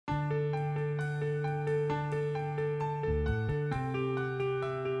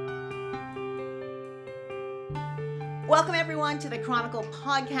Welcome, everyone, to the Chronicle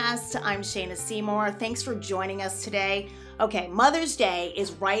Podcast. I'm Shayna Seymour. Thanks for joining us today. Okay, Mother's Day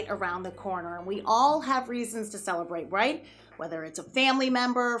is right around the corner, and we all have reasons to celebrate, right? Whether it's a family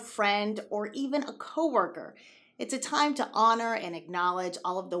member, friend, or even a coworker. It's a time to honor and acknowledge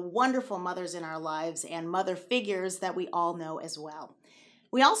all of the wonderful mothers in our lives and mother figures that we all know as well.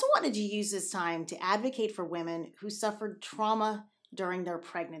 We also wanted to use this time to advocate for women who suffered trauma during their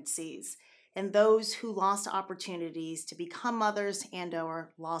pregnancies, and those who lost opportunities to become mothers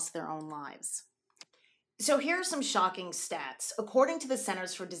and/or lost their own lives. So here are some shocking stats. According to the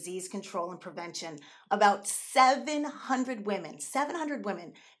Centers for Disease Control and Prevention, about 700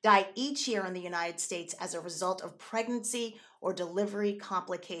 women die each year in the United States as a result of pregnancy or delivery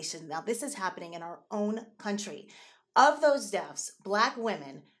complications. Now, this is happening in our own country. Of those deaths, Black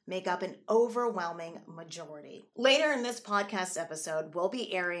women make up an overwhelming majority. Later in this podcast episode, we'll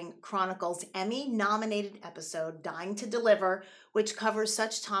be airing Chronicle's Emmy-nominated episode, Dying to Deliver, which covers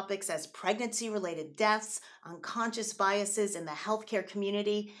such topics as pregnancy-related deaths, unconscious biases in the healthcare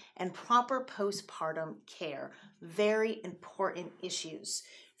community, and proper postpartum care. Very important issues.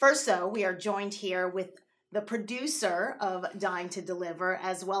 First, though, we are joined here with the producer of Dying to Deliver,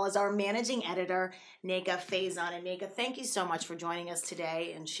 as well as our managing editor, Neka Faison. And Neka, thank you so much for joining us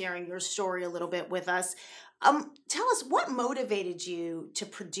today and sharing your story a little bit with us. Tell us, what motivated you to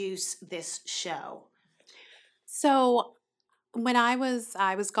produce this show? So when I was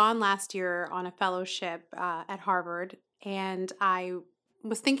gone last year on a fellowship at Harvard, and I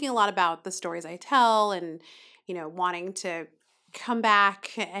was thinking a lot about the stories I tell and, wanting to come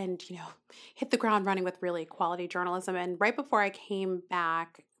back and, hit the ground running with really quality journalism. And right before I came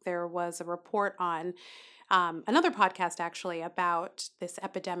back, there was a report on another podcast actually about this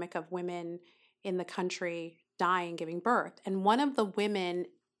epidemic of women in the country dying, giving birth. And one of the women,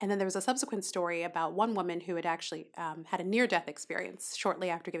 and then there was a subsequent story about one woman who had actually had a near-death experience shortly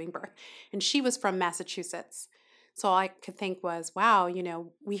after giving birth. And she was from Massachusetts. So all I could think was, wow,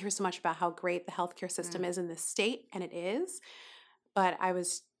 we hear so much about how great the healthcare system is in this state, and it is. But I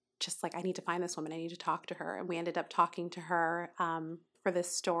was just like, I need to find this woman. I need to talk to her. And we ended up talking to her for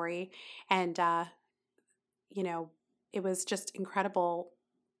this story. And, it was just incredible.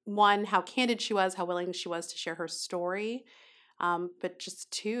 One, how candid she was, how willing she was to share her story. But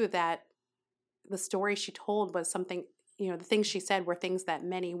just two, that the story she told was something, the things she said were things that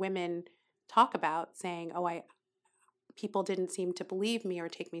many women talk about, saying, people didn't seem to believe me or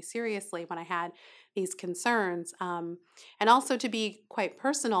take me seriously when I had these concerns. And also, to be quite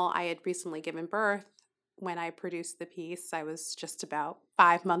personal, I had recently given birth when I produced the piece. I was just about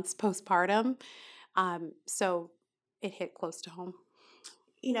 5 months postpartum. So it hit close to home.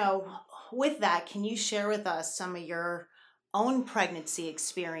 With that, can you share with us some of your own pregnancy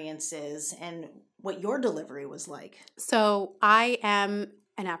experiences and what your delivery was like? So I am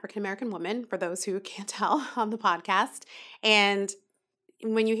an African-American woman, for those who can't tell on the podcast. And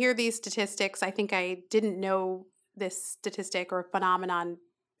when you hear these statistics, I think I didn't know this statistic or phenomenon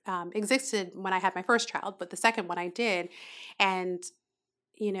existed when I had my first child, but the second one I did. And,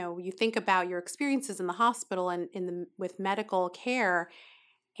 you think about your experiences in the hospital and with medical care,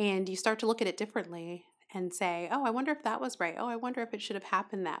 and you start to look at it differently and say, oh, I wonder if that was right. Oh, I wonder if it should have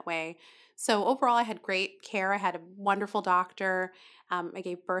happened that way. So overall, I had great care. I had a wonderful doctor. I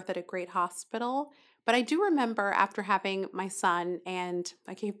gave birth at a great hospital. But I do remember after having my son, and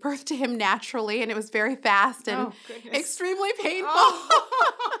I gave birth to him naturally, and it was very fast and extremely painful.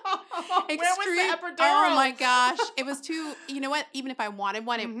 Oh. Where was the epidural? Oh my gosh. It was too, you know what? Even if I wanted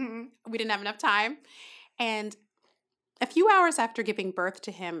one, we didn't have enough time. And a few hours after giving birth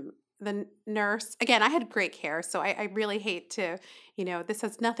to him, the nurse, again, I had great care, so I really hate to, this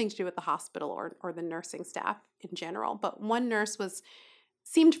has nothing to do with the hospital or the nursing staff in general, but one nurse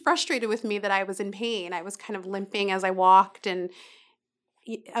seemed frustrated with me that I was in pain. I was kind of limping as I walked, and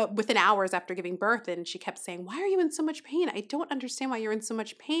within hours after giving birth, and she kept saying, why are you in so much pain? I don't understand why you're in so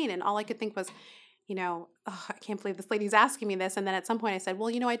much pain. And all I could think was, I can't believe this lady's asking me this. And then at some point I said,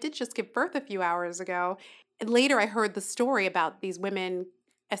 well, I did just give birth a few hours ago. And later I heard the story about these women,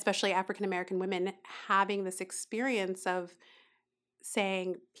 especially African-American women, having this experience of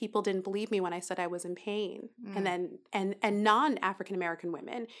saying people didn't believe me when I said I was in pain. And then and non-African-American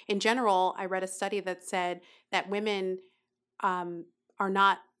women. In general, I read a study that said that women are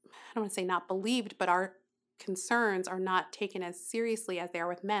not, I don't want to say not believed, but our concerns are not taken as seriously as they are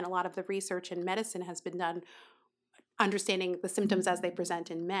with men. A lot of the research in medicine has been done understanding the symptoms as they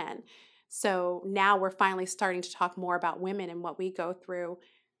present in men. So now we're finally starting to talk more about women and what we go through.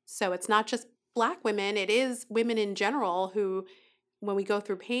 So it's not just Black women, it is women in general who when we go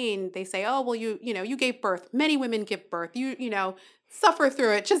through pain, they say, oh, well, you gave birth. Many women give birth. Suffer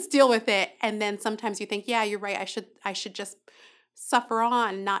through it, just deal with it. And then sometimes you think, yeah, you're right. I should just suffer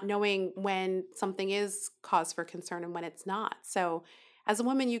on, not knowing when something is cause for concern and when it's not. So as a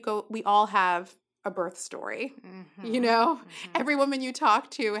woman, we all have a birth story. Every woman you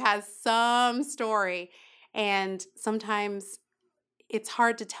talk to has some story. And sometimes it's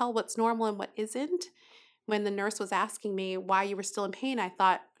hard to tell what's normal and what isn't. When the nurse was asking me why you were still in pain, I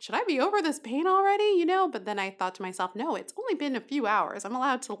thought, should I be over this pain already? But then I thought to myself, no, it's only been a few hours. I'm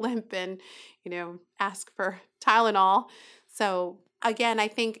allowed to limp and, ask for Tylenol. So again, I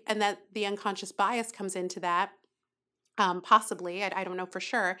think, and that the unconscious bias comes into that, possibly, I don't know for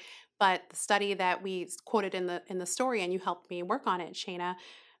sure, but the study that we quoted in the story, and you helped me work on it, Shayna,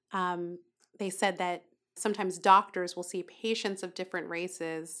 they said that sometimes doctors will see patients of different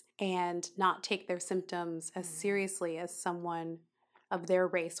races and not take their symptoms as seriously as someone of their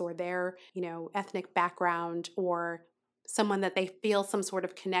race or their, ethnic background, or someone that they feel some sort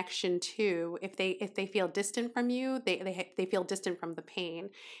of connection to. If they feel distant from you, they feel distant from the pain.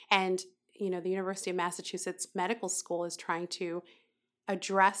 And the University of Massachusetts Medical School is trying to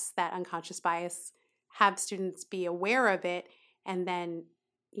address that unconscious bias, have students be aware of it, and then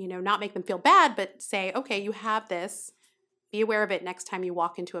not make them feel bad, but say, okay, you have this. Be aware of it next time you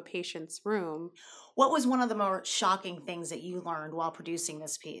walk into a patient's room. What was one of the more shocking things that you learned while producing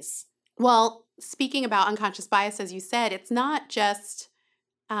this piece? Well, speaking about unconscious bias, as you said, it's not just,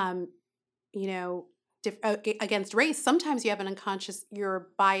 against race. Sometimes you have you're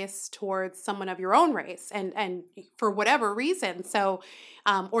biased towards someone of your own race and for whatever reason. So,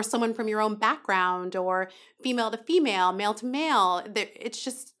 or someone from your own background, or female to female, male to male. It's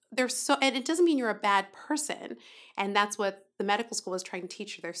just, and it doesn't mean you're a bad person. And that's what the medical school is trying to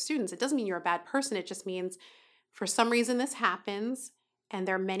teach their students. It doesn't mean you're a bad person. It just means for some reason this happens. And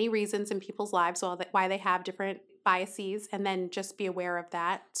there are many reasons in people's lives why they have different biases, and then just be aware of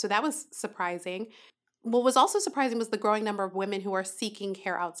that. So that was surprising. What was also surprising was the growing number of women who are seeking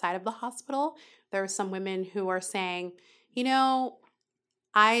care outside of the hospital. There are some women who are saying,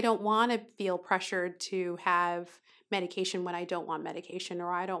 I don't want to feel pressured to have medication when I don't want medication,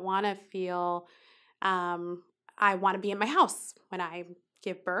 or I don't want to feel, I want to be in my house when I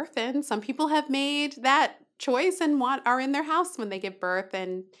give birth. And some people have made that choice and are in their house when they give birth.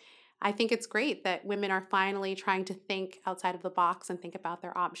 And I think it's great that women are finally trying to think outside of the box and think about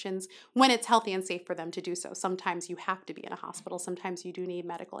their options when it's healthy and safe for them to do so. Sometimes you have to be in a hospital. Sometimes you do need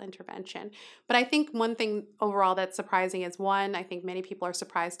medical intervention. But I think one thing overall that's surprising is, I think many people are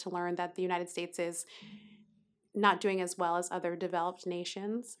surprised to learn that the United States is not doing as well as other developed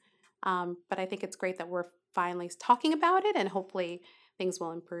nations. But I think it's great that we're finally talking about it, and hopefully things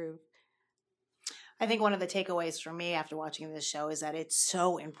will improve. I think one of the takeaways for me after watching this show is that it's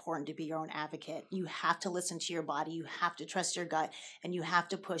so important to be your own advocate. You have to listen to your body, you have to trust your gut, and you have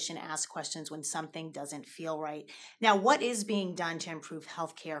to push and ask questions when something doesn't feel right. Now, what is being done to improve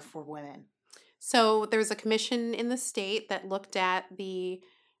healthcare for women? So there's a commission in the state that looked at the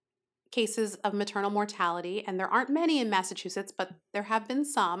cases of maternal mortality, and there aren't many in Massachusetts, but there have been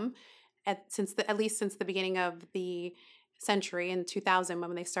some at least since the beginning of the century in 2000,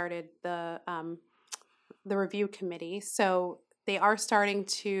 when they started the review committee. So they are starting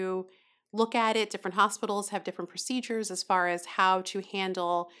to look at it. Different hospitals have different procedures as far as how to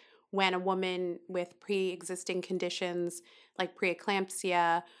handle when a woman with pre-existing conditions like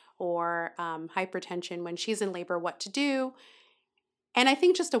preeclampsia or hypertension, when she's in labor, what to do. And I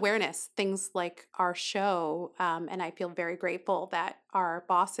think just awareness, things like our show, and I feel very grateful that our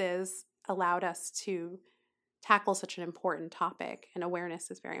bosses allowed us to tackle such an important topic, and awareness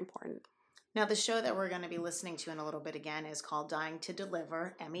is very important. Now, the show that we're going to be listening to in a little bit again is called Dying to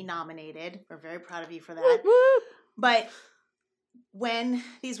Deliver, Emmy nominated. We're very proud of you for that. But when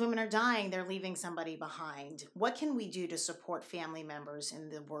these women are dying, they're leaving somebody behind. What can we do to support family members in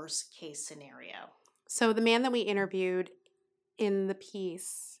the worst case scenario? So the man that we interviewed in the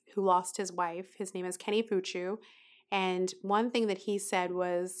piece who lost his wife, his name is Kenny Fuchu. And one thing that he said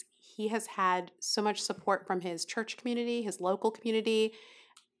was he has had so much support from his church community, his local community,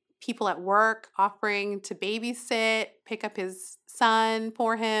 people at work offering to babysit, pick up his son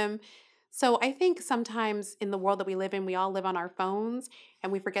for him. So I think sometimes in the world that we live in, we all live on our phones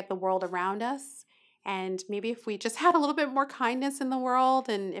and we forget the world around us. And maybe if we just had a little bit more kindness in the world,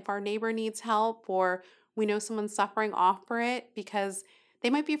 and if our neighbor needs help or we know someone's suffering, offer it, because they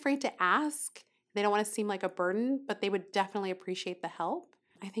might be afraid to ask. They don't want to seem like a burden, but they would definitely appreciate the help.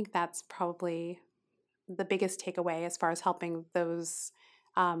 I think that's probably the biggest takeaway as far as helping those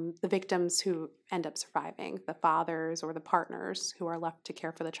the victims who end up surviving, the fathers or the partners who are left to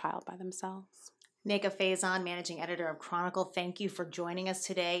care for the child by themselves. Nneka Faison, managing editor of Chronicle, thank you for joining us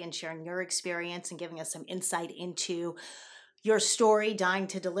today and sharing your experience and giving us some insight into your story, Dying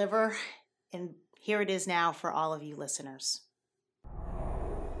to Deliver. And here it is now for all of you listeners.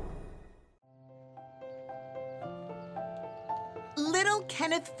 Little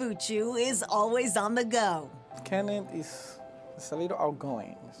Kenneth Fuchu is always on the go. Kenneth is a little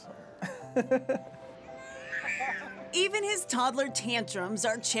outgoing. So. Even his toddler tantrums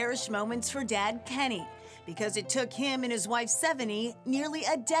are cherished moments for Dad Kenny, because it took him and his wife Seveny nearly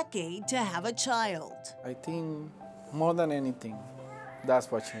a decade to have a child. I think more than anything, that's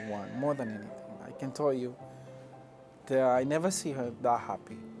what she wants, more than anything. I can tell you that I never see her that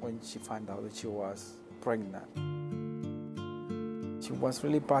happy when she found out that she was pregnant. She was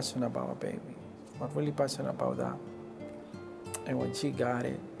really passionate about her baby. She was really passionate about that. And when she got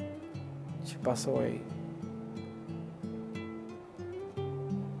it, she passed away.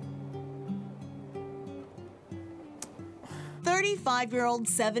 "35-year-old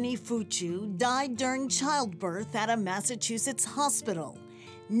Seveny Fuchu died during childbirth at a Massachusetts hospital,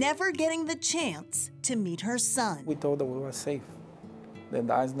 never getting the chance to meet her son. We thought that we were safe, that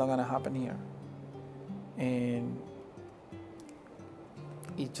that's not gonna happen here. And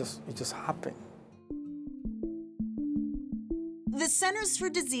it just happened. The Centers for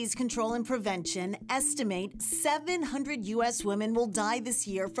Disease Control and Prevention estimate 700 U.S. women will die this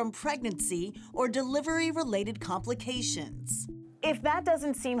year from pregnancy or delivery-related complications. If that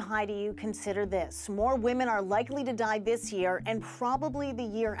doesn't seem high to you, consider this. More women are likely to die this year and probably the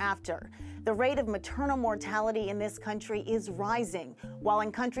year after. The rate of maternal mortality in this country is rising, while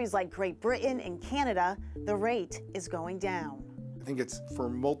in countries like Great Britain and Canada, the rate is going down. I think it's for a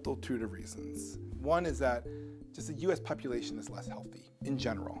multitude of reasons. One is that just the U.S. population is less healthy in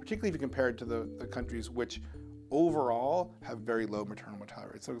general, particularly if you compare it to the countries which overall have very low maternal mortality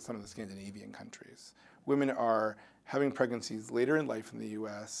rates, so some of the Scandinavian countries. Women are having pregnancies later in life in the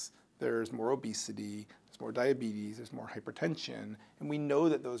U.S., there's more obesity, there's more diabetes, there's more hypertension, and we know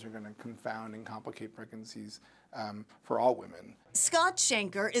that those are going to confound and complicate pregnancies for all women. Scott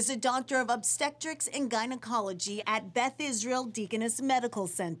Shanker is a doctor of obstetrics and gynecology at Beth Israel Deaconess Medical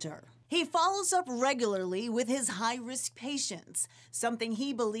Center. He follows up regularly with his high-risk patients, something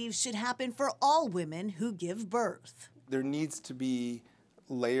he believes should happen for all women who give birth. There needs to be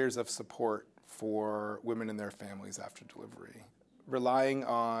layers of support for women and their families after delivery. Relying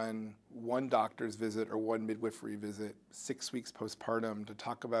on one doctor's visit or one midwifery visit 6 weeks postpartum to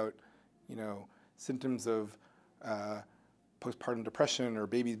talk about, symptoms of postpartum depression or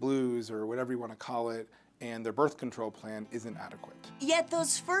baby blues or whatever you want to call it, and their birth control plan isn't adequate. Yet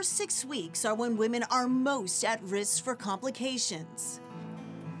those first 6 weeks are when women are most at risk for complications.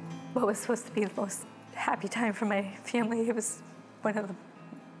 What was supposed to be the most happy time for my family, it was one of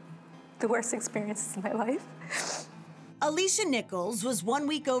the worst experiences in my life. Alicia Nichols was 1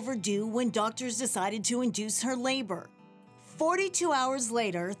 week overdue when doctors decided to induce her labor. 42 hours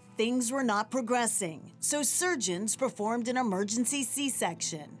later, things were not progressing, so surgeons performed an emergency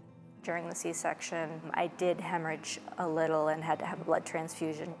C-section. During the C-section, I did hemorrhage a little and had to have a blood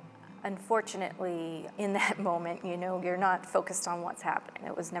transfusion. Unfortunately, in that moment, you're not focused on what's happening.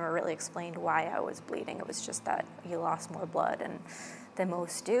 It was never really explained why I was bleeding. It was just that you lost more blood than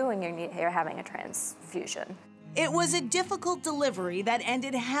most do, and you're having a transfusion. It was a difficult delivery that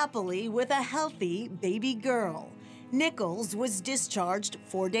ended happily with a healthy baby girl. Nichols was discharged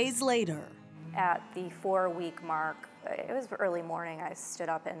 4 days later. At the 4-week mark, it was early morning, I stood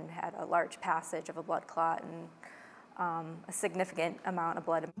up and had a large passage of a blood clot and a significant amount of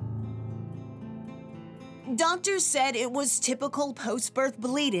blood. Doctors said it was typical post-birth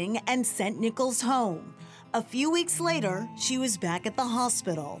bleeding and sent Nichols home. A few weeks later, she was back at the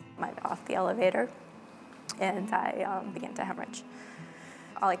hospital. I got off the elevator and I began to hemorrhage.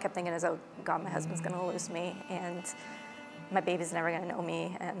 All I kept thinking is, oh God, my husband's gonna lose me and my baby's never gonna know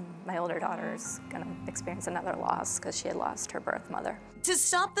me, and my older daughter's gonna experience another loss because she had lost her birth mother. To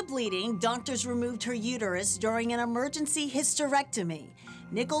stop the bleeding, doctors removed her uterus during an emergency hysterectomy.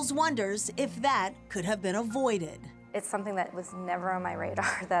 Nichols wonders if that could have been avoided. It's something that was never on my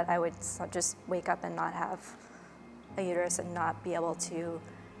radar, that I would just wake up and not have a uterus and not be able to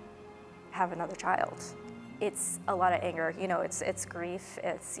have another child. It's a lot of anger, it's grief,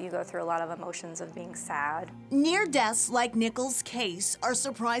 you go through a lot of emotions of being sad. Near deaths like Nichols' case are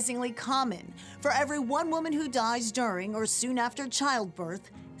surprisingly common. For every one woman who dies during or soon after childbirth,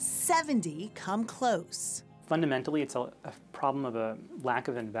 70 come close. Fundamentally, it's a problem of a lack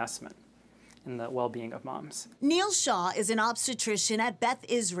of investment in the well-being of moms. Neil Shaw is an obstetrician at Beth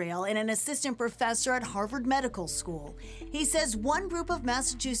Israel and an assistant professor at Harvard Medical School. He says one group of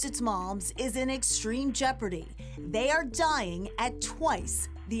Massachusetts moms is in extreme jeopardy. They are dying at twice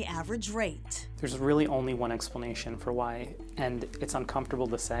the average rate. There's really only one explanation for why, and it's uncomfortable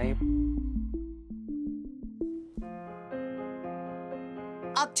to say.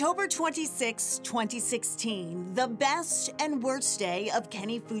 October 26, 2016, the best and worst day of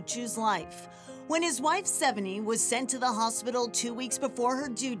Kenny Fuchu's life. When his wife, Seveni, was sent to the hospital 2 weeks before her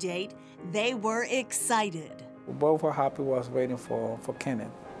due date, they were excited. We both were happy, was waiting for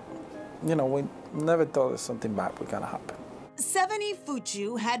Kenneth. You know, we never thought that something bad was gonna happen. Seveni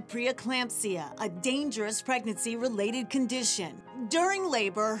Fuchu had preeclampsia, a dangerous pregnancy-related condition. During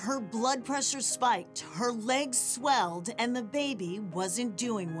labor, her blood pressure spiked, her legs swelled, and the baby wasn't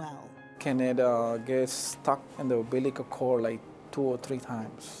doing well. Kenneth gets stuck in the umbilical cord like 2 or 3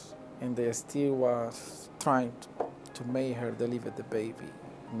 times, and they still was trying to make her deliver the baby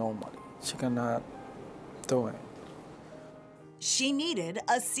normally. She cannot do it. She needed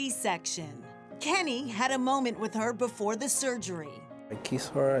a C-section. Kenny had a moment with her before the surgery. I kiss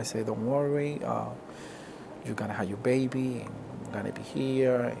her, I say, don't worry, you're gonna have your baby, and I'm gonna be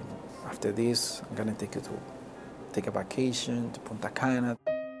here, and after this, I'm gonna take you to take a vacation to Punta Cana.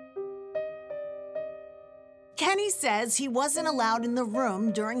 Kenny says he wasn't allowed in the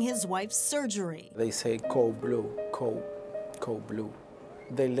room during his wife's surgery. They say cold blue, cold blue.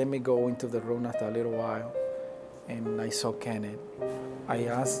 They let me go into the room after a little while, and I saw Kenneth. I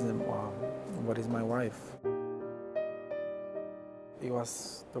asked them, what is my wife? It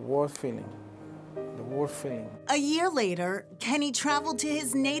was the worst feeling. A year later, Kenny traveled to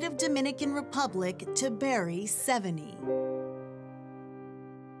his native Dominican Republic to bury Seveni.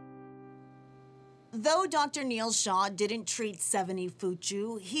 Though Dr. Neil Shaw didn't treat Seveni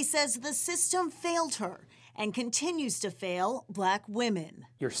Fuchu, he says the system failed her and continues to fail Black women.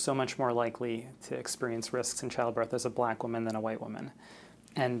 You're so much more likely to experience risks in childbirth as a Black woman than a white woman.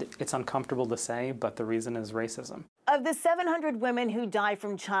 And it's uncomfortable to say, but the reason is racism. Of the 700 women who die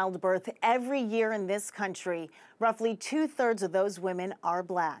from childbirth every year in this country, roughly 2/3 of those women are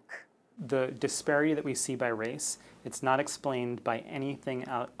Black. The disparity that we see by race, it's not explained by anything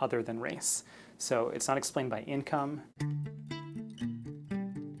other than race. So it's not explained by income.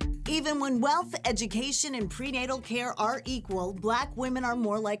 Even when wealth, education, and prenatal care are equal, Black women are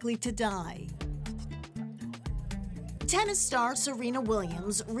more likely to die. Tennis star Serena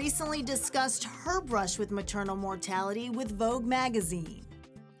Williams recently discussed her brush with maternal mortality with Vogue magazine.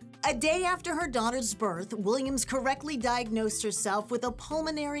 A day after her daughter's birth, Williams correctly diagnosed herself with a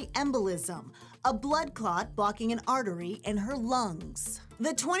pulmonary embolism, a blood clot blocking an artery in her lungs.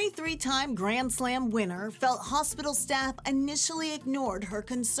 The 23-time Grand Slam winner felt hospital staff initially ignored her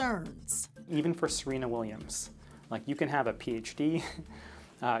concerns. Even for Serena Williams, like, you can have a PhD,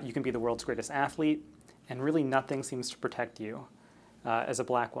 you can be the world's greatest athlete, and really nothing seems to protect you as a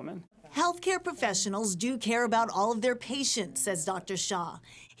Black woman. Healthcare professionals do care about all of their patients, says Dr. Shaw.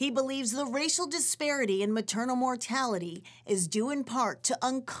 He believes the racial disparity in maternal mortality is due in part to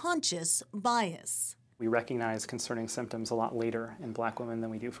unconscious bias. We recognize concerning symptoms a lot later in Black women than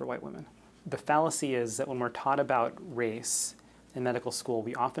we do for white women. The fallacy is that when we're taught about race in medical school,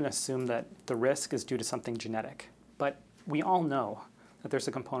 we often assume that the risk is due to something genetic. But we all know that there's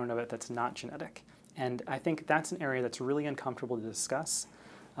a component of it that's not genetic. And I think that's an area that's really uncomfortable to discuss,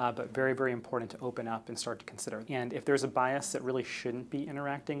 but very, very important to open up and start to consider. And if there's a bias that really shouldn't be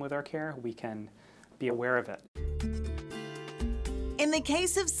interacting with our care, we can be aware of it. In the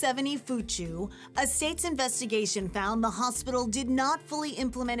case of Seveni Fuchu, a state's investigation found the hospital did not fully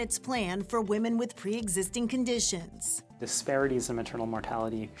implement its plan for women with pre-existing conditions. Disparities in maternal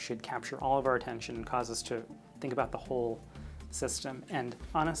mortality should capture all of our attention and cause us to think about the whole system. And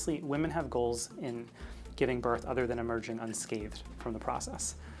honestly, women have goals in giving birth other than emerging unscathed from the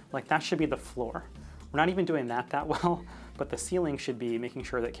process. Like, that should be the floor. We're not even doing that well, but the ceiling should be making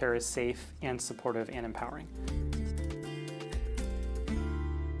sure that care is safe and supportive and empowering.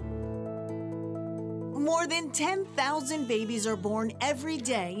 More than 10,000 babies are born every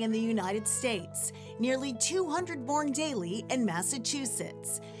day in the United States, nearly 200 born daily in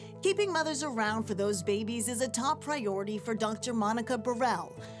Massachusetts. Keeping mothers around for those babies is a top priority for Dr. Monica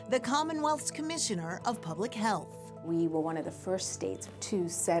Burrell, the Commonwealth's Commissioner of Public Health. We were one of the first states to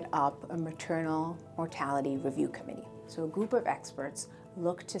set up a maternal mortality review committee. So a group of experts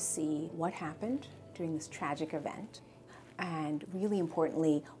looked to see what happened during this tragic event, and really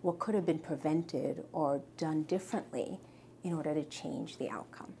importantly, what could have been prevented or done differently in order to change the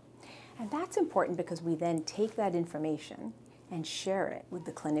outcome. And that's important because we then take that information and share it with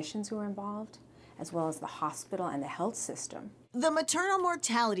the clinicians who are involved, as well as the hospital and the health system. The maternal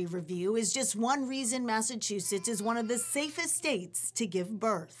mortality review is just one reason Massachusetts is one of the safest states to give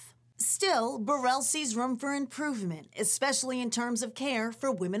birth. Still, Burrell sees room for improvement, especially in terms of care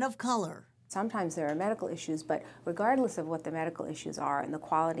for women of color. Sometimes there are medical issues, but regardless of what the medical issues are and the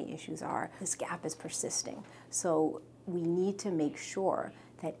quality issues are, this gap is persisting. So we need to make sure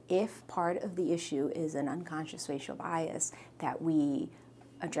that if part of the issue is an unconscious racial bias, that we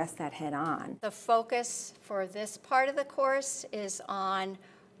address that head on. The focus for this part of the course is on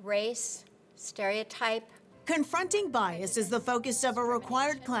race, stereotype. Confronting bias is the focus of a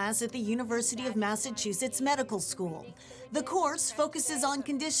required class at the University of Massachusetts Medical School. The course focuses on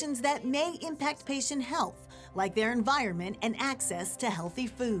conditions that may impact patient health, like their environment and access to healthy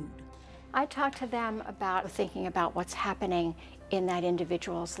food. I talk to them about thinking about what's happening in that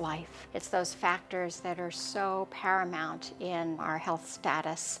individual's life. It's those factors that are so paramount in our health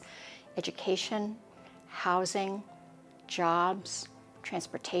status: education, housing, jobs,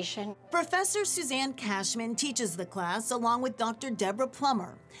 transportation. Professor Suzanne Cashman teaches the class along with Dr. Deborah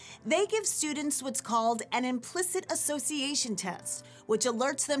Plummer. They give students what's called an implicit association test, which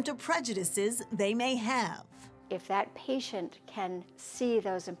alerts them to prejudices they may have. If that patient can see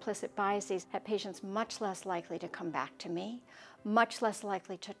those implicit biases, that patient's much less likely to come back to me, much less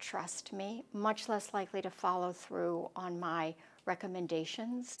likely to trust me, much less likely to follow through on my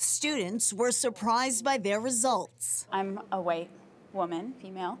recommendations. Students were surprised by their results. I'm a white woman,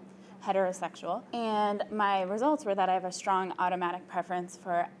 female, heterosexual, and my results were that I have a strong automatic preference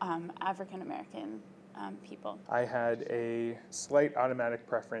for African American people. I had a slight automatic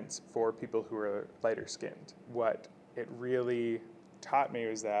preference for people who are lighter skinned. What it really taught me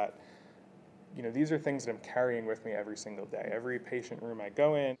was that, these are things that I'm carrying with me every single day, every patient room I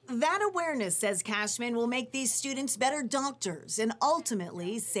go in. That awareness, says Cashman, will make these students better doctors and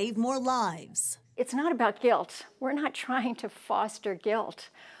ultimately save more lives. It's not about guilt. We're not trying to foster guilt.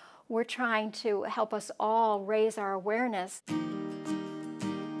 We're trying to help us all raise our awareness.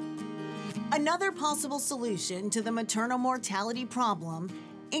 Another possible solution to the maternal mortality problem: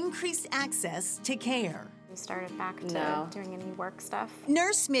 increased access to care. You started back to doing any work stuff?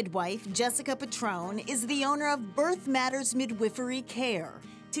 Nurse midwife Jessica Petrone is the owner of Birth Matters Midwifery Care.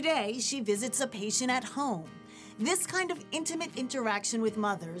 Today, she visits a patient at home. This kind of intimate interaction with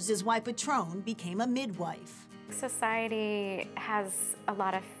mothers is why Petrone became a midwife. Society has a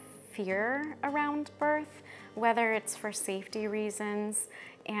lot of fear around birth, whether it's for safety reasons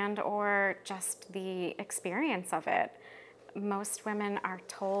and or just the experience of it. Most women are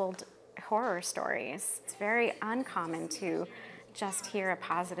told horror stories. It's very uncommon to just hear a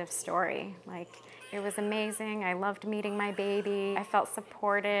positive story. Like, it was amazing. I loved meeting my baby. I felt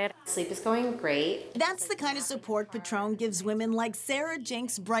supported. Sleep is going great. That's the kind of support Petrone gives women like Sarah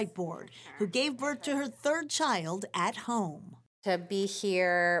Jenks Brightboard, who gave birth to her third child at home. To be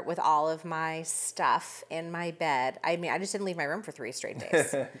here with all of my stuff in my bed. I just didn't leave my room for 3 straight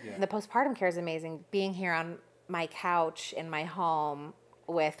days. The postpartum care is amazing. Being here on my couch in my home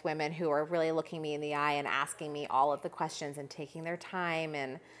with women who are really looking me in the eye and asking me all of the questions and taking their time,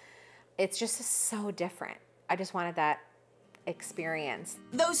 and it's just so different. I just wanted that experience.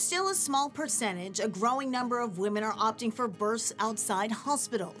 Though still a small percentage, a growing number of women are opting for births outside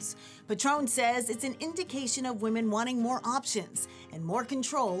hospitals. Petrone says it's an indication of women wanting more options and more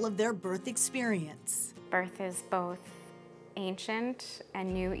control of their birth experience. Birth is both ancient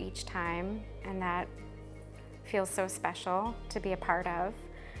and new each time, and that feels so special to be a part of.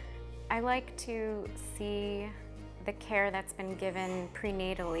 I like to see the care that's been given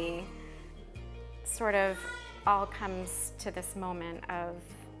prenatally sort of all comes to this moment of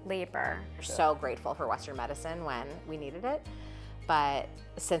labor. We're so grateful for Western medicine when we needed it, but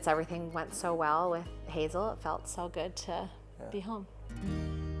since everything went so well with Hazel, it felt so good to be home.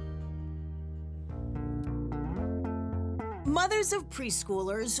 Mothers of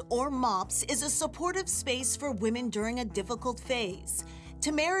Preschoolers, or MOPS, is a supportive space for women during a difficult phase.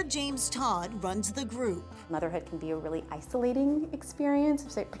 Tamara James Todd runs the group. Motherhood can be a really isolating experience,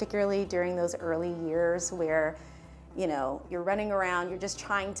 particularly during those early years where, you're running around, you're just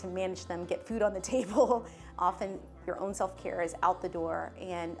trying to manage them, get food on the table. Often your own self-care is out the door.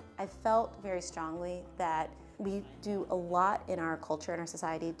 And I felt very strongly that we do a lot in our culture and our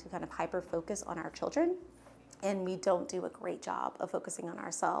society to kind of hyper-focus on our children, and we don't do a great job of focusing on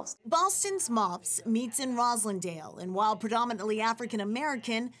ourselves. Boston's MOPS meets in Roslindale, and while predominantly African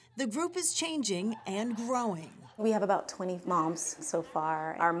American, the group is changing and growing. We have about 20 moms so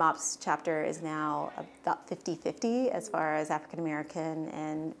far. Our MOPS chapter is now about 50-50 as far as African American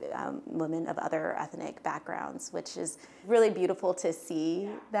and women of other ethnic backgrounds, which is really beautiful to see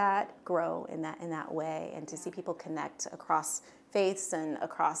that grow in that way, and to see people connect across faiths and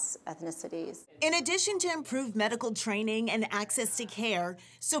across ethnicities. In addition to improved medical training and access to care,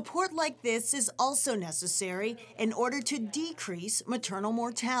 support like this is also necessary in order to decrease maternal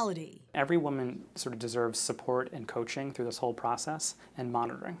mortality. Every woman sort of deserves support and coaching through this whole process and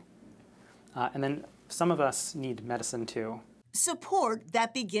monitoring. And then some of us need medicine too. Support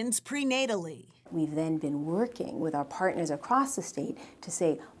that begins prenatally. We've then been working with our partners across the state to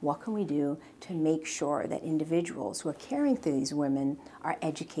say, what can we do to make sure that individuals who are caring for these women are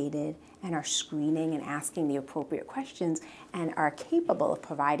educated and are screening and asking the appropriate questions and are capable of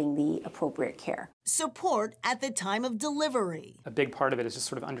providing the appropriate care. Support at the time of delivery. A big part of it is just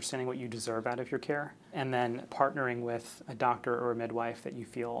sort of understanding what you deserve out of your care, and then partnering with a doctor or a midwife that you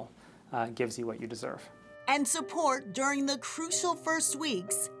feel gives you what you deserve. And support during the crucial first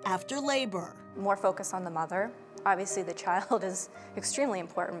weeks after labor. More focus on the mother. Obviously the child is extremely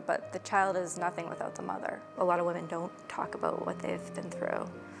important, but the child is nothing without the mother. A lot of women don't talk about what they've been through.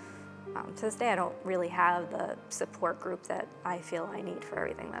 To this day, I don't really have the support group that I feel I need for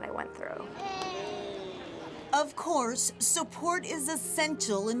everything that I went through. Of course, support is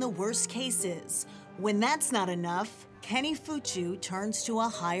essential in the worst cases. When that's not enough, Kenny Fuchu turns to a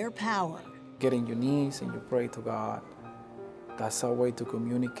higher power. Get on your knees and you pray to God. That's a way to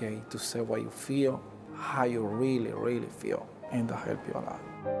communicate, to say what you feel, how you really, really feel, and to help you a lot.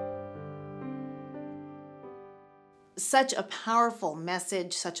 Such a powerful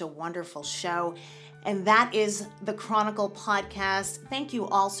message, such a wonderful show. And that is the Chronicle podcast. Thank you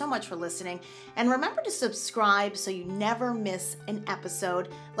all so much for listening. And remember to subscribe so you never miss an episode.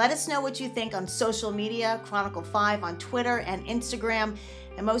 Let us know what you think on social media, Chronicle 5 on Twitter and Instagram.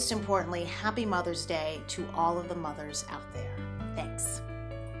 And most importantly, happy Mother's Day to all of the mothers out there. Thanks.